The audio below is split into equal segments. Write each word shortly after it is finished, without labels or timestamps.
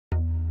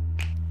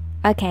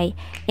Okay,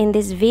 in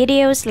this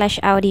video slash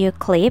audio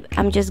clip,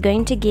 I'm just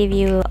going to give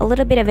you a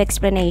little bit of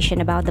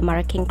explanation about the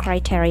marking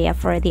criteria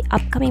for the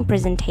upcoming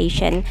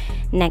presentation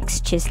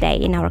next Tuesday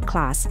in our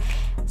class.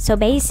 So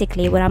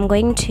basically, what I'm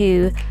going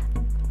to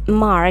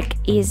mark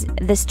is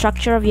the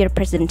structure of your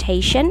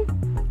presentation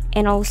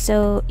and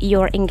also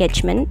your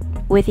engagement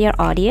with your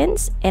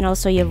audience and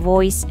also your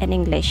voice and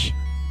English.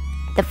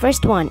 The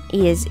first one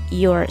is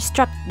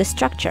the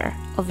structure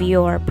of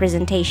your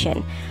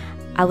presentation.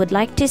 I would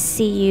like to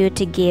see you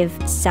to give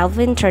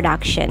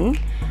self-introduction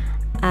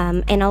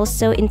and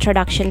also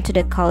introduction to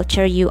the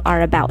culture you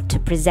are about to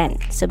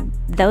present. So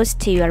those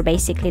two are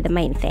basically the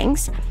main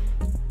things.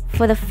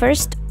 For the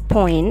first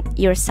point,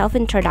 your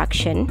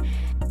self-introduction,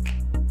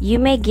 you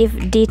may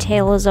give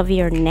details of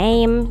your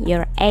name,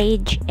 your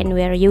age, and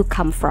where you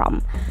come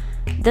from.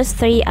 Those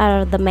three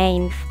are the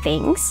main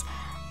things.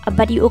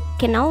 But you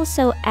can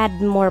also add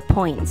more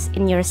points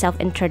in your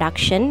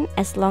self-introduction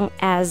as long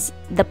as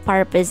the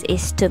purpose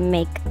is to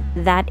make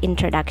that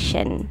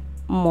introduction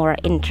more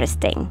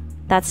interesting.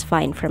 That's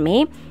fine for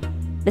me.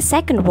 The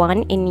second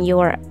one in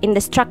the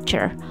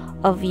structure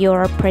of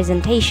your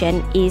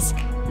presentation is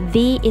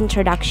the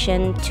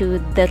introduction to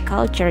the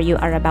culture you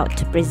are about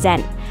to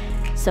present.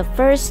 So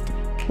first,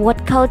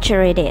 what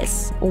culture it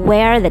is,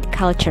 where that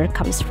culture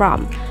comes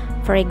from.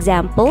 For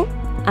example,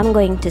 I'm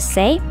going to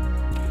say,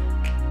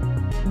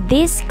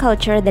 this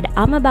culture that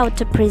I'm about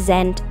to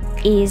present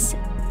is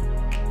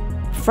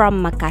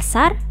from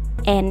Makassar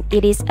and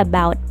it is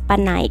about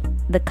Panaik,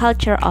 the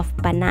culture of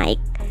Panaik.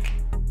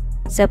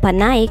 So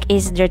Panaik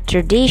is the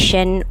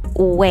tradition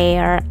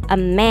where a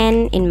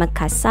man in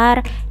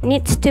Makassar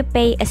needs to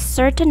pay a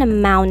certain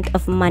amount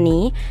of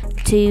money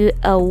to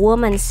a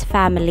woman's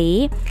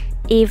family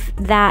if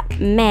that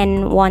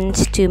man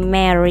wants to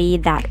marry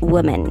that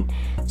woman.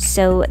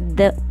 So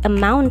the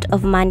amount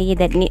of money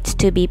that needs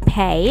to be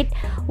paid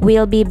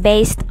will be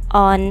based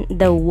on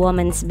the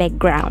woman's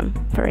background.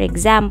 For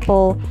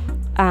example,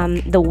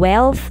 the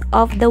wealth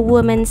of the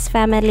woman's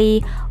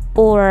family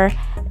or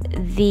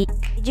the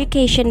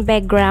education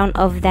background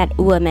of that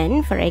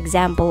woman. For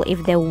example,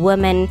 if the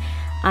woman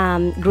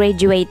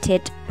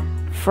graduated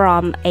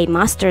from a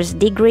master's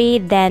degree,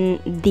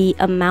 then the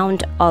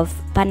amount of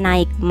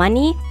Panaik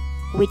money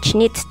which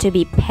needs to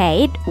be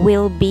paid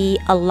will be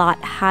a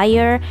lot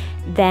higher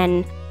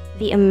than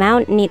the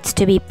amount needs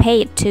to be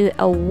paid to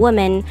a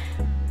woman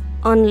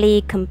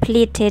only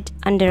completed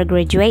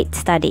undergraduate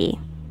study.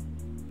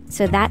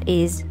 So that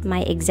is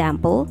my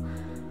example.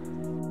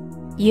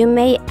 You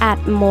may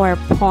add more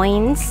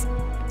points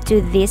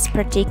to this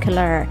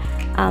particular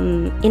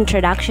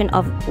introduction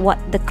of what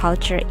the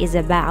culture is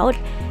about,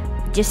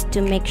 just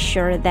to make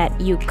sure that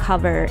you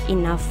cover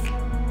enough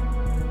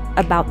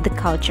about the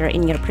culture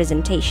in your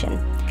presentation.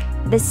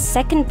 The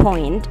second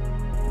point,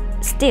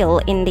 still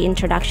in the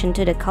introduction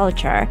to the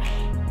culture,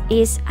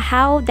 is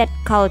how that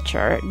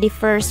culture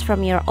differs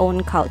from your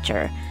own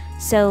culture.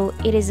 So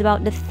it is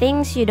about the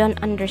things you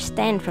don't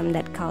understand from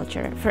that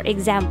culture. For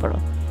example,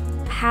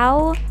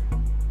 how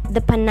the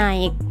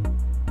Panaik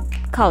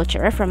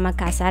culture from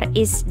Makassar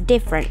is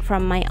different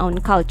from my own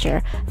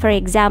culture. For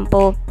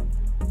example,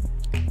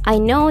 I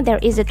know there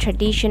is a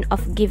tradition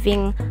of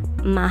giving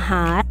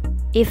mahar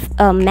if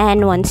a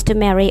man wants to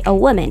marry a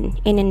woman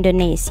in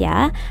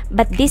Indonesia,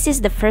 but this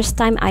is the first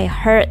time I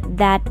heard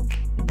that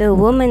the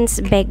woman's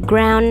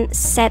background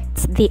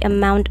sets the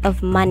amount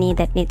of money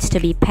that needs to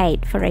be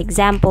paid. For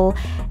example,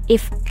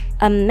 if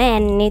a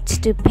man needs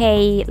to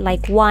pay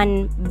like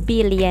 1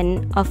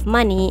 billion of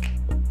money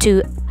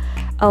to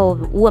a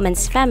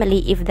woman's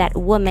family, if that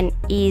woman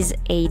is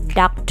a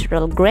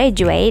doctoral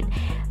graduate,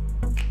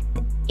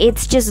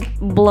 it's just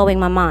blowing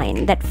my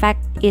mind. That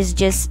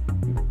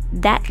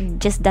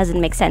just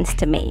doesn't make sense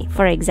to me,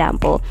 for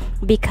example,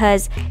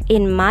 because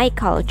in my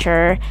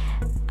culture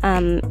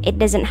it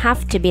doesn't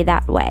have to be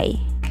that way,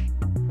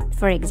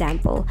 for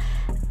example.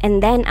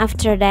 And then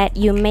after that,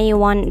 you may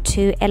want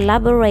to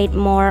elaborate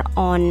more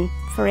on,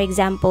 for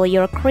example,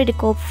 your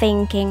critical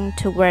thinking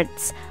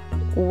towards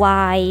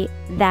why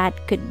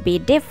that could be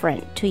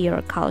different to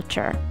your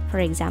culture, for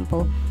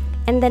example.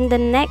 And then the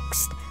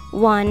next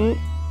one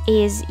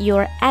is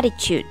your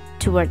attitude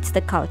towards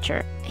the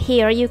culture.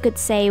 Here you could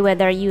say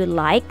whether you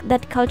like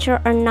that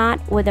culture or not,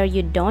 whether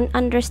you don't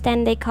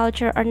understand the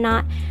culture or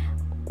not,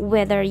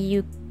 whether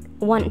you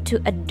want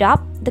to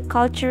adopt the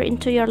culture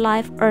into your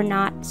life or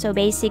not. So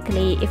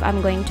basically, if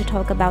I'm going to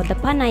talk about the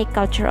Panaik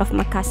culture of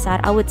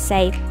Makassar, I would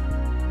say,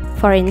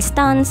 for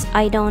instance,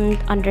 I don't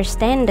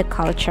understand the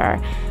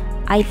culture.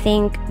 I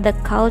think the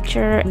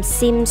culture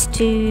seems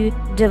to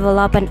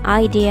develop an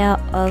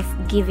idea of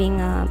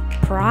giving a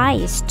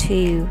prize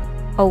to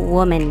a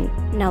woman.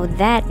 Now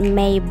that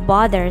may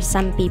bother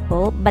some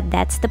people, but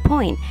that's the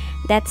point.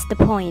 That's the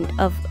point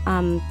of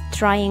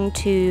trying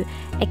to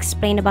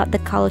explain about the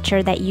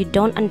culture that you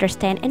don't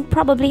understand, and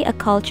probably a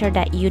culture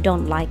that you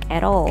don't like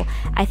at all.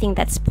 I think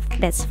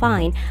that's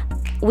fine,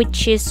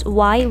 which is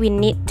why we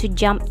need to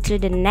jump to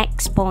the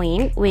next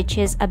point, which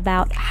is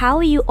about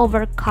how you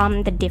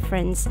overcome the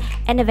difference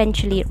and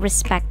eventually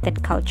respect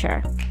that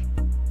culture.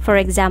 For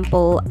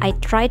example, I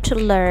try to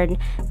learn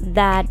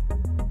that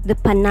the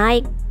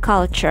Panay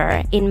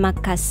culture in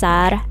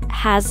Makassar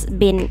has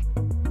been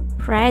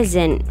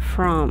present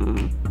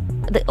from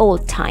the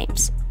old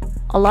times.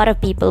 A lot of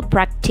people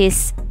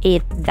practice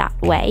it that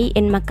way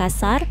in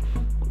Makassar,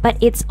 but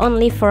it's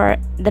only for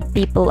the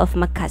people of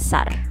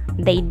Makassar.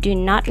 They do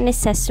not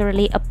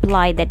necessarily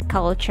apply that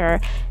culture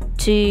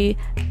to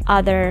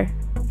other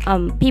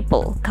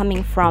people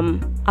coming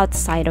from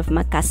outside of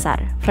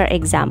Makassar, for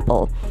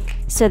example.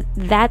 So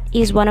that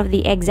is one of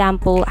the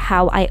example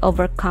how I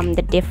overcome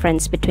the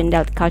difference between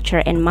that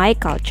culture and my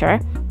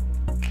culture,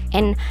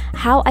 and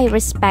how I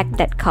respect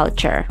that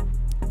culture.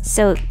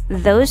 So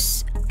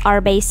those are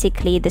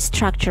basically the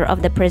structure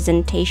of the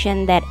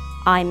presentation that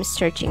I'm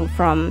searching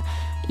from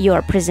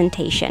your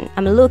presentation.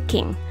 I'm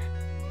looking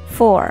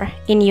for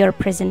in your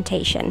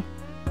presentation.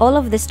 All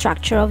of the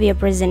structure of your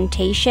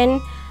presentation,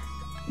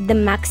 the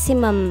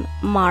maximum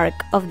mark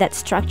of that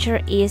structure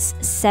is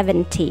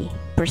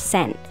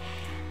 70%.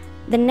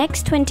 The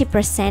next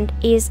 20%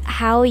 is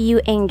how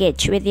you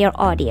engage with your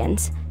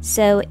audience.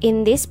 So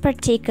in this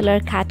particular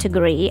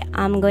category,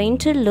 I'm going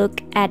to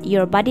look at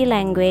your body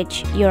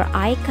language, your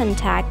eye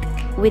contact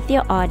with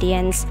your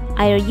audience.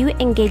 Are you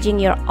engaging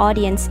your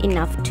audience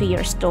enough to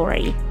your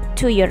story,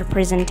 to your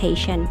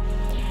presentation?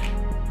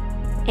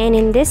 And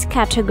in this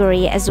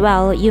category as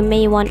well, you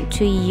may want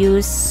to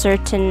use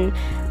certain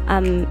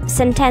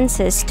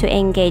sentences to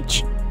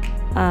engage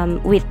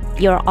with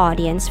your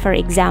audience. For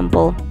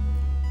example,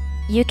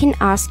 you can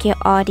ask your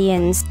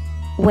audience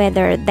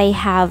whether they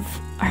have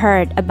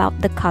heard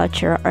about the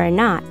culture or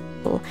not.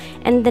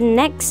 And the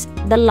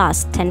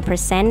last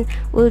 10%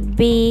 would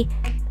be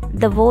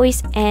the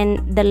voice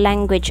and the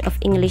language of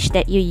English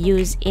that you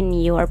use in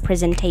your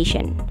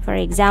presentation. For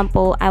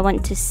example, I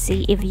want to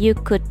see if you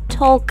could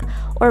talk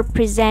or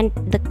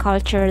present the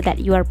culture that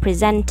you are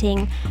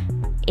presenting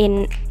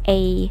in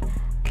a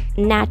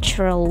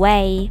natural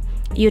way.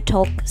 You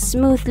talk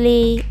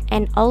smoothly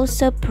and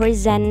also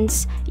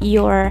presents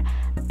your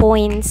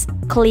points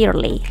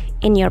clearly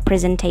in your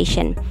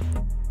presentation.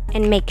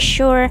 And make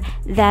sure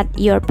that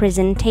your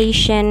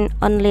presentation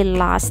only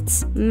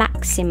lasts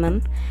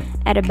maximum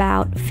at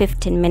about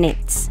 15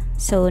 minutes.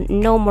 So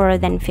no more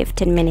than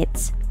 15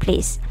 minutes,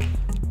 please.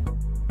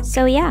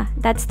 So yeah,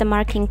 that's the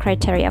marking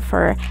criteria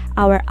for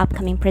our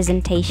upcoming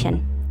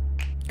presentation.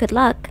 Good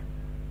luck!